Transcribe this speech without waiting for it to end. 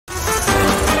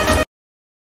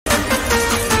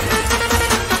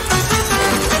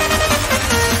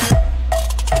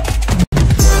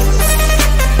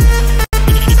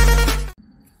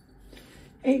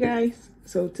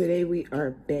So today we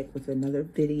are back with another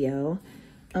video.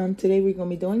 Today we're gonna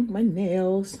be doing my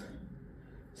nails.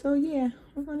 So yeah,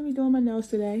 we're gonna be doing my nails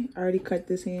today. I already cut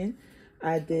this hand.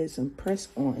 I did some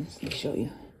press-ons. Let me show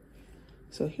you.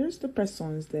 So here's the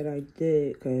press-ons that I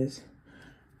did because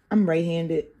I'm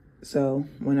right-handed. So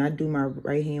when I do my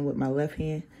right hand with my left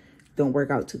hand, don't work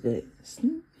out too good.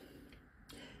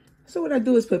 So what I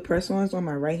do is put press-ons on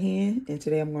my right hand, and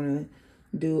today I'm gonna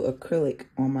do acrylic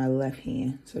on my left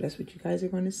hand. So that's what you guys are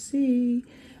going to see.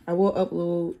 I will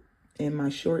upload in my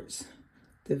shorts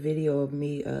the video of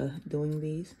me doing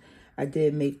these. I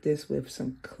did make this with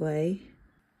some clay.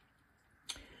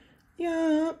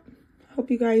 Yeah, hope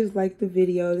you guys like the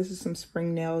video. This is some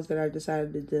spring nails that I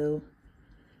decided to do.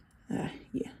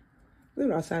 Yeah, a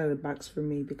little outside of the box for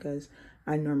me because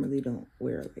I normally don't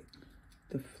wear like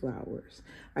the flowers.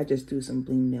 I just do some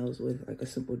bling nails with like a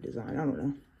simple design. I don't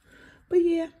know. But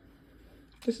yeah,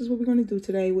 this is what we're going to do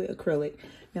today with acrylic.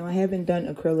 Now, I haven't done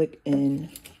acrylic in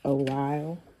a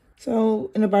while.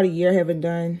 So, in about a year, I haven't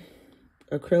done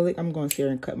acrylic. I'm going to sit here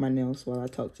and cut my nails while I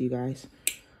talk to you guys.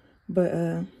 But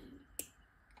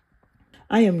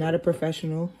I am not a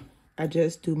professional. I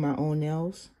just do my own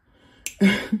nails.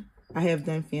 I have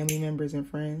done family members and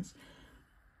friends.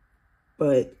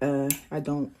 But I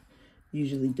don't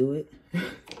usually do it. But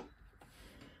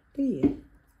yeah.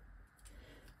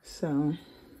 So,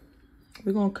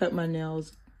 we're going to cut my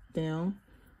nails down,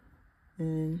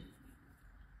 and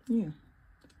yeah.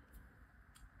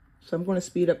 So, I'm going to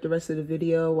speed up the rest of the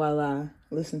video while I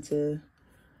listen to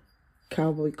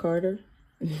Cowboy Carter.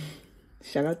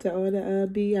 Shout out to all the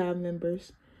BI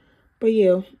members. But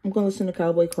yeah, I'm going to listen to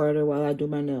Cowboy Carter while I do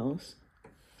my nails.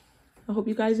 I hope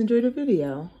you guys enjoy the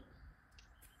video.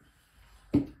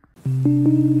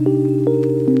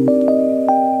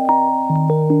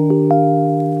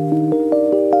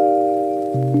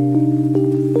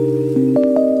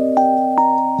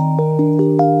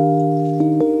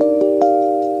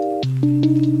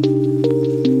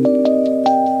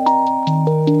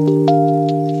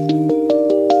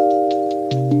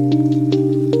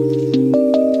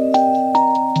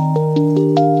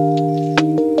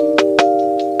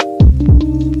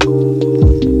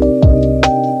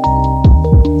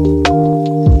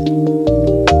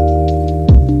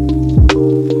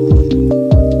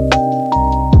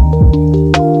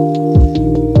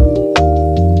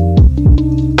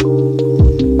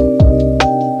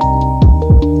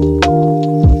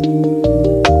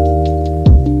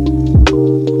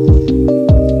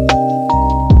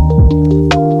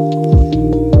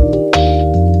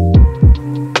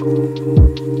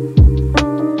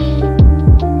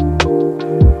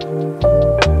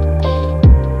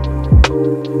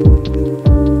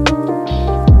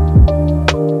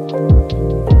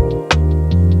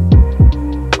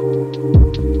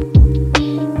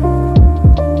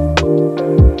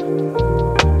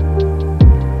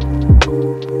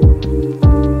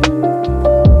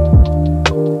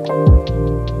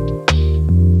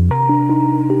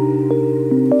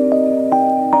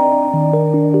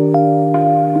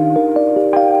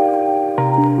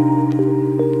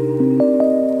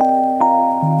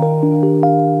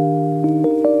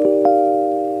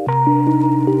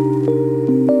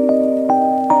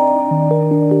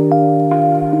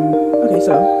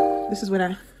 This is what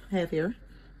I have here.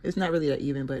 It's not really that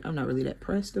even, but I'm not really that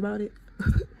pressed about it.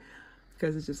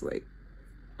 Because it's just like,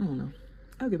 I don't know.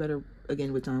 I'll get better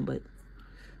again with time, but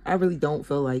I really don't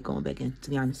feel like going back in, to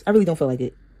be honest. I really don't feel like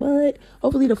it. But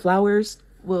hopefully the flowers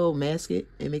will mask it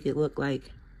and make it look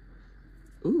like,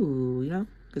 ooh, you know?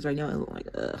 Because right now it looks like,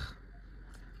 ugh.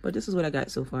 But this is what I got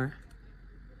so far.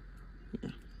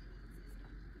 Yeah.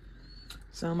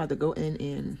 So I'm about to go in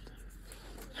and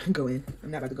I'm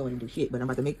not about to go in and do shit, but I'm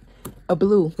about to make a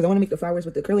blue because I want to make the flowers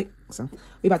with the acrylic. So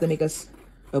we're about to make us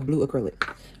a blue acrylic.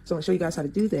 So I'm gonna show you guys how to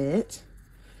do that.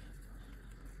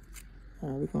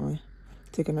 We're going to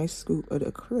take a nice scoop of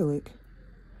the acrylic.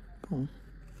 Boom.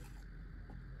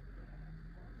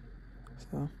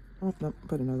 So I'll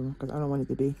put another one because I don't want it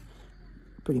to be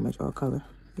pretty much all color,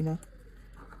 you know.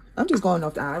 I'm just going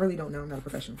off the eye. I really don't know. I'm not a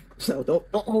professional, so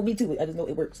don't hold me to it. I just know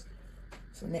it works.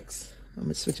 So next, I'm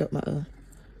gonna switch up my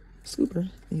scooper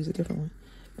and use a different one.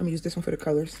 I'm gonna use this one for the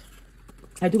colors.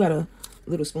 I do got a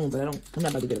little spoon, but I'm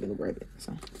not about to get up and go grab it.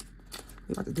 So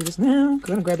we're about to do this now because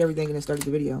I done grabbed everything and then started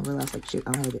the video and realized like shit,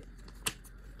 I don't have it.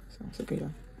 So it's okay though.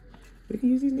 We can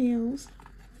use these nails.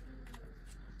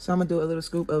 So I'm gonna do a little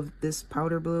scoop of this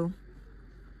powder blue.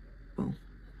 Boom.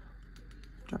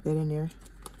 Drop that in there.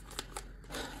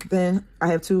 Then I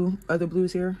have two other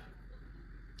blues here.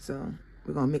 So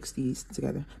we're gonna mix these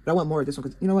together. But I want more of this one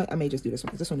because you know what? I may just do this one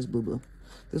because this one is blue.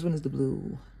 This one is the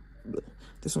blue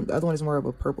This one, the other one is more of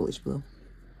a purplish blue.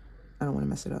 I don't want to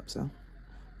mess it up, so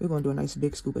we're gonna do a nice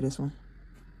big scoop of this one.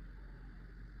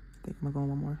 I think I'm gonna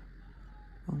go one more.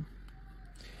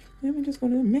 And we're just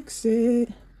gonna mix it.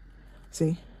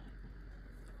 See?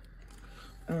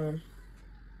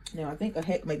 Now I think a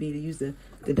hack might be to use the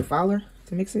defiler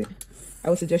to mix it. I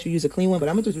would suggest you use a clean one, but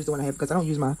I'm gonna just use the one I have because I don't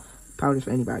use my powders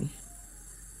for anybody.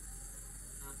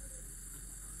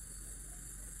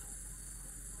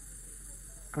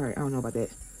 All right, I don't know about that.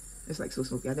 It's like so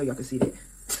smoky. I know y'all can see that.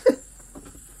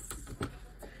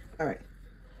 All right.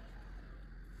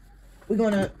 We're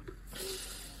gonna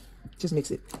just mix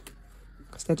it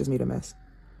because that just made a mess.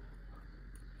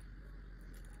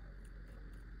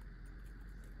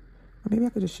 Or maybe I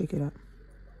could just shake it up.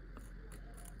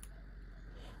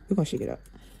 We're gonna shake it up.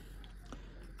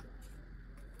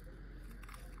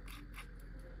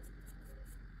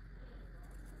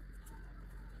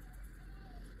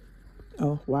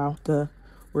 Oh, wow. The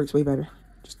works way better.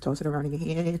 Just toss it around in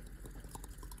your hand.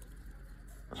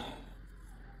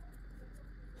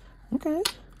 Okay.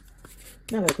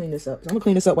 Now I gotta clean this up. So I'm gonna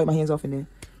clean this up, wipe my hands off, and then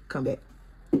come back.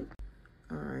 All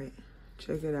right.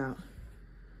 Check it out.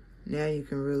 Now you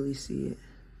can really see it.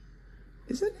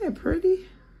 Isn't that pretty?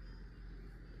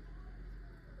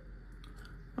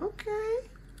 Okay.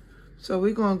 So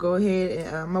we're gonna go ahead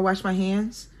and I'm gonna wash my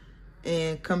hands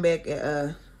and come back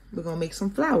and we're gonna make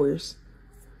some flowers.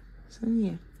 So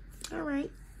yeah. All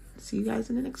right. See you guys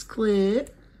in the next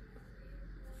clip.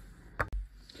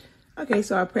 Okay,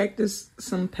 so I practiced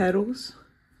some petals.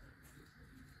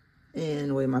 And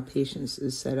the way my patience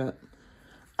is set up,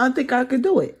 I don't think I could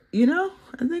do it, you know?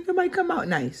 I think it might come out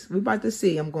nice. We're about to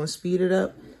see. I'm going to speed it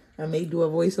up. I may do a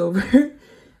voiceover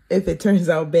if it turns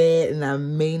out bad, and I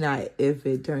may not if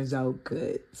it turns out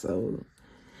good. So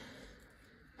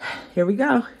here we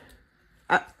go.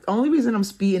 The only reason I'm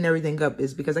speeding everything up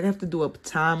is because I have to do a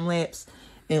time lapse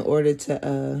in order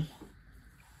to,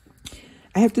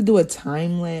 I have to do a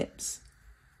time lapse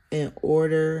in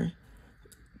order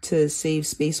to save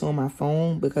space on my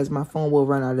phone, because my phone will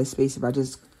run out of space if I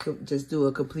just do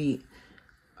a complete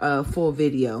full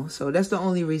video. So that's the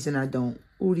only reason I don't.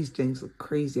 Oh, these things look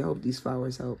crazy. I hope these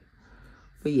flowers help.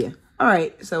 But yeah. All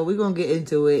right. So we're going to get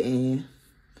into it and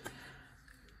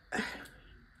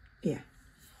yeah.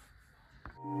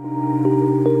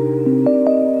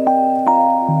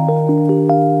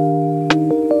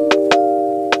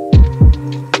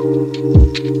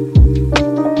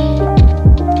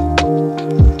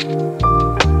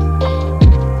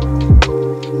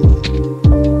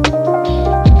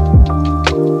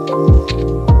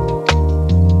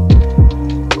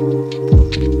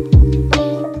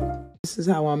 This is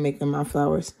how I'm making my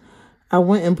flowers. I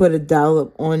went and put a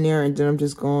dollop on there, and then I'm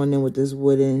just going in with this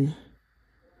wooden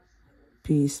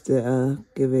piece to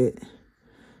give it,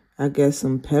 I guess,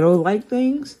 some petal-like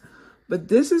things. But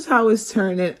this is how it's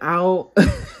turning out.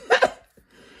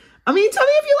 I mean, tell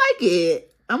me if you like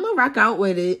it. I'm gonna rock out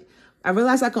with it. I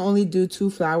realized I can only do 2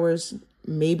 flowers,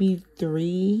 maybe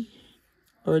 3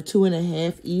 or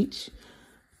 2.5 each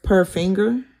per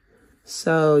finger.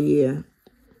 So yeah.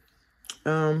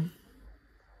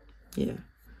 Yeah.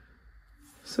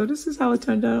 So this is how it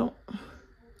turned out.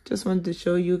 Just wanted to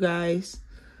show you guys.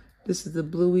 This is the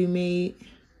blue we made.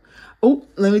 Oh,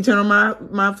 let me turn on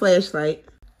my flashlight.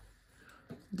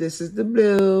 This is the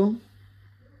blue.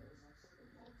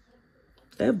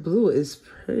 That blue is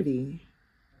pretty.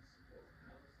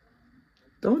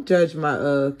 Don't judge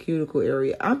my cuticle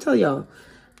area. I'll tell y'all,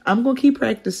 I'm going to keep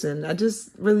practicing. I just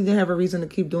really didn't have a reason to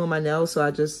keep doing my nails, so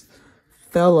I just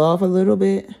fell off a little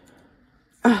bit.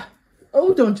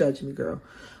 Oh, don't judge me, girl.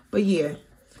 But yeah,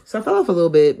 so I fell off a little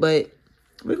bit, but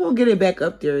we're going to get it back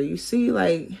up there. You see,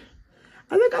 like,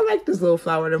 I think I like this little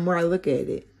flower the more I look at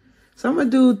it. So I'm going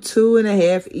to do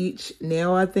 2.5 each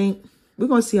nail, I think. We're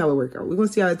going to see how it works out. We're going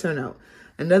to see how it turn out.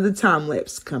 Another time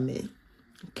lapse come in.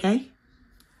 Okay?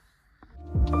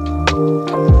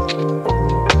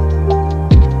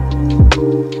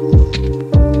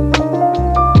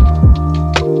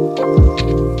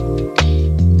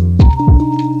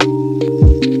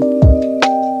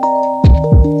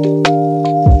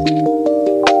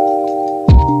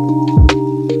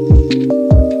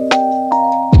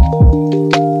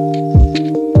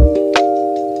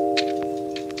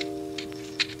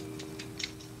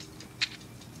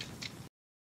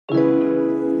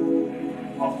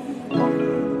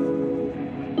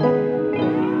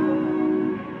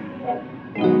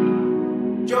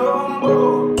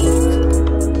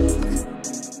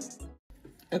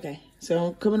 Okay, so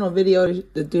I'm coming on video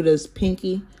to do this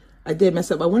pinky. I did mess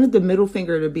up. I wanted the middle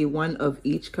finger to be one of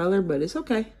each color, but it's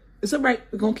okay. It's all right.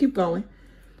 We're going to keep going.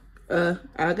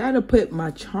 I gotta put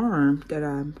my charm that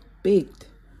I baked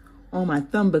on my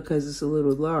thumb because it's a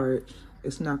little large.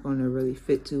 It's not gonna really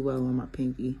fit too well on my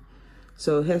pinky.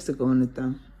 So it has to go on the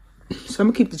thumb. So I'm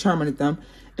gonna keep the charm on the thumb.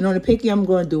 And on the pinky, I'm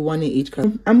gonna do one in each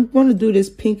color. I'm gonna do this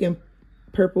pink and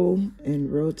purple in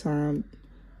real time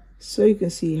so you can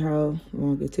see how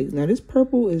long it takes. Now this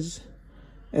purple is,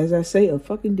 as I say, a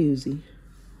fucking doozy.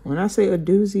 When I say a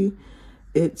doozy,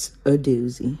 it's a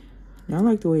doozy. Now I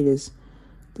like the way this,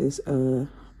 oh,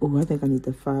 I think I need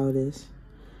to file this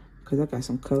because I got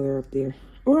some color up there.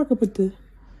 Or I could put the,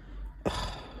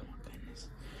 oh my goodness.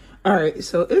 All right,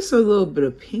 so it's a little bit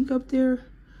of pink up there.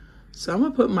 So I'm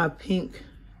gonna put my pink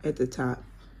at the top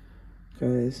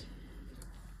because,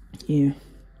 yeah.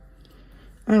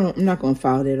 I'm not gonna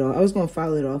file it off. I was gonna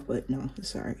file it off, but no,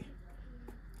 it's all right.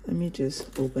 Let me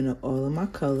just open up all of my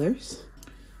colors.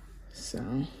 So.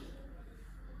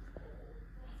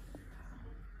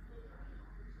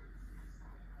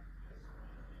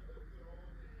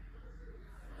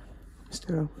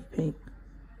 Start off with pink.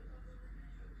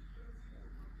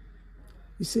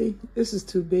 You see, this is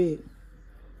too big.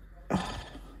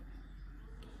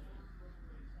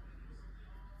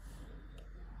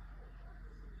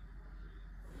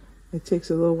 It takes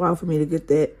a little while for me to get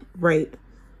that right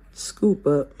scoop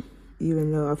up,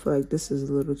 even though I feel like this is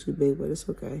a little too big, but it's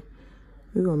okay.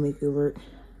 We're gonna make it work.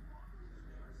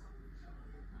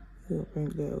 We'll bring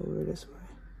that over this way.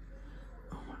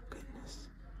 Oh my goodness.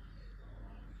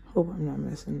 Hope I'm not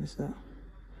messing this up.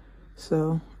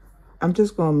 So I'm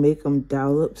just gonna make them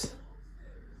dollops.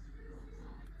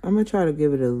 I'm gonna try to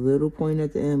give it a little point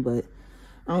at the end, but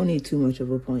I don't need too much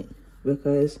of a point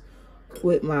because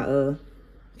with my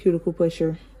cuticle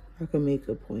pusher, I can make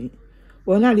a point.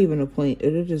 Well, not even a point.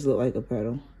 It'll just look like a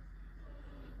petal.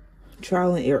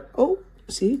 Trial and error. Oh,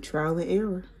 see? Trial and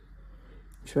error.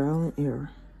 Trial and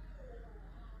error.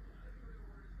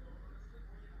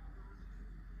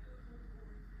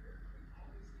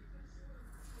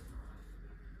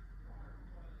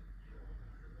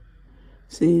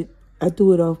 See, I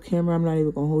do it off camera. I'm not even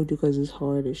going to hold you because it's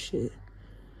hard as shit.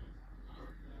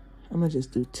 I'm going to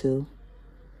just do 2.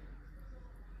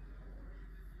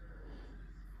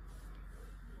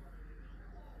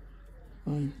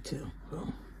 One, 2,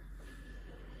 boom.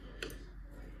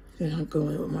 Then I'm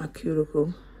going with my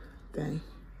cuticle thing.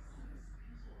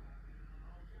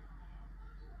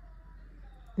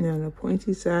 Now the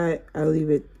pointy side, I leave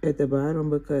it at the bottom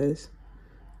because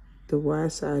the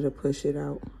wide side will push it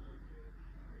out.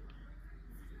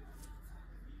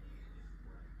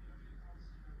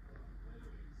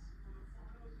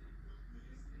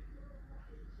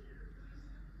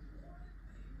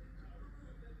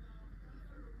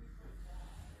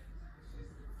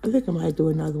 I think I might do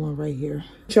another one right here.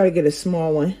 Try to get a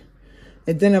small one.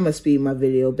 And then I'm going to speed my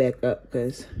video back up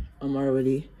because I'm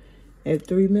already at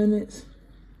 3 minutes.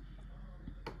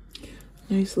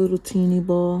 Nice little teeny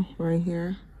ball right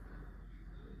here.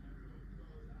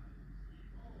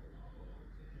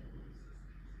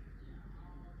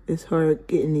 It's hard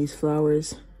getting these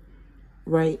flowers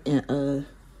right and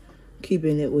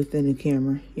keeping it within the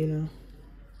camera, you know.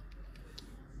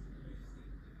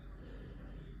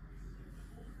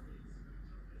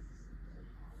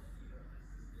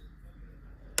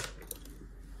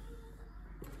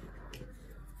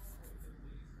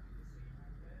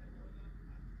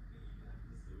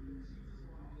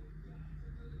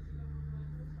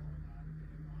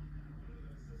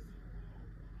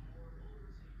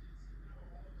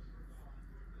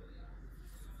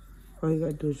 All you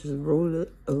gotta do is just roll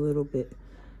it a little bit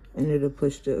and it'll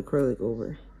push the acrylic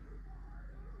over.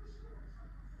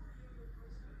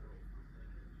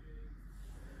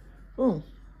 Boom.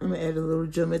 I'm gonna add a little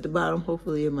gem at the bottom.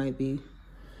 Hopefully it might be,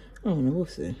 I don't know, we'll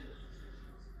see.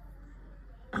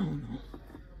 I don't know.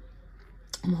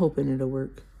 I'm hoping it'll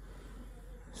work.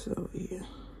 So yeah.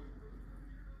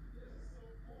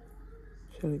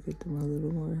 Try to get them a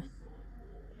little more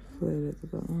flat at the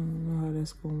bottom. I don't know how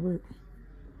that's gonna work.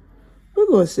 We're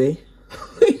gonna see.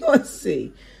 We're gonna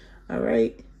see. All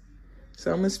right.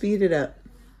 So I'm gonna speed it up.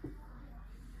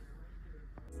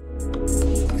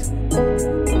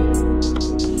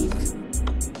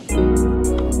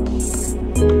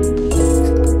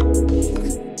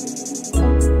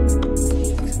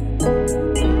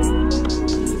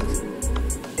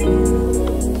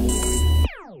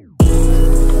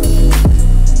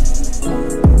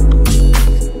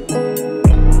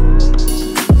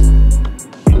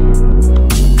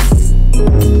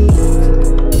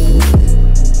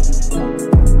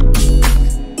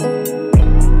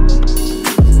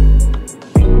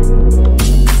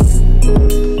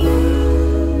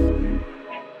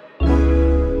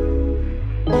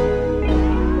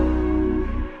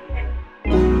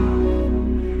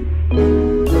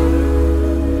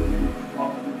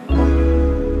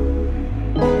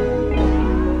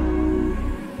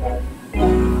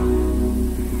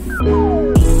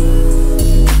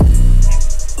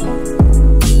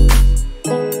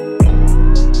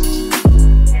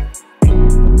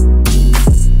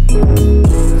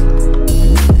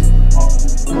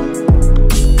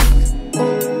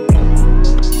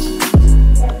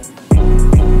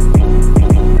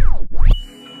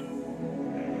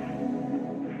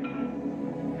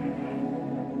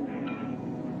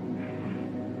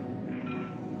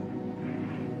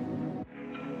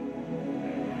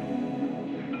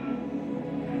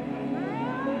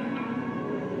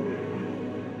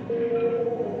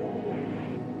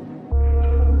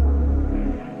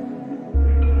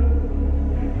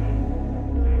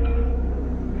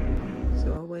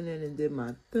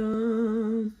 my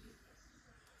thumb.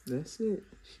 That's it.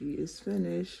 She is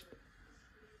finished.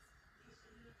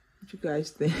 What you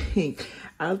guys think?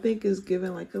 I think it's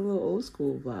giving like a little old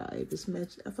school vibe. It's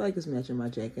match. I feel like it's matching my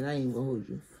jacket. I ain't even gonna hold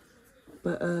you.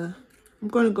 But I'm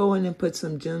gonna go in and put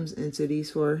some gems into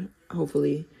these for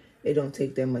hopefully it don't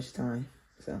take that much time.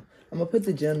 So I'm gonna put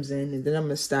the gems in and then I'm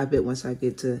gonna stop it once I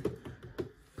get to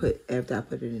after I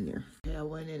put it in there. Yeah, I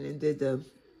went in and did the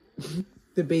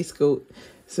the base coat.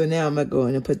 So now I'm gonna go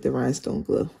in and put the rhinestone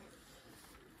glue.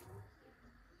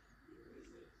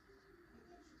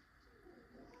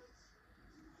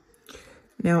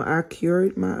 Now I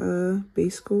cured my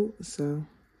base coat, so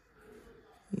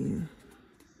yeah.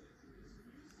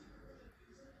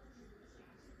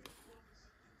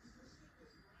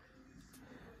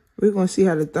 We're gonna see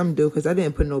how the thumb do because I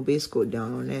didn't put no base coat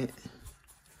down on that.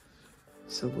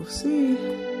 So we'll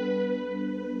see.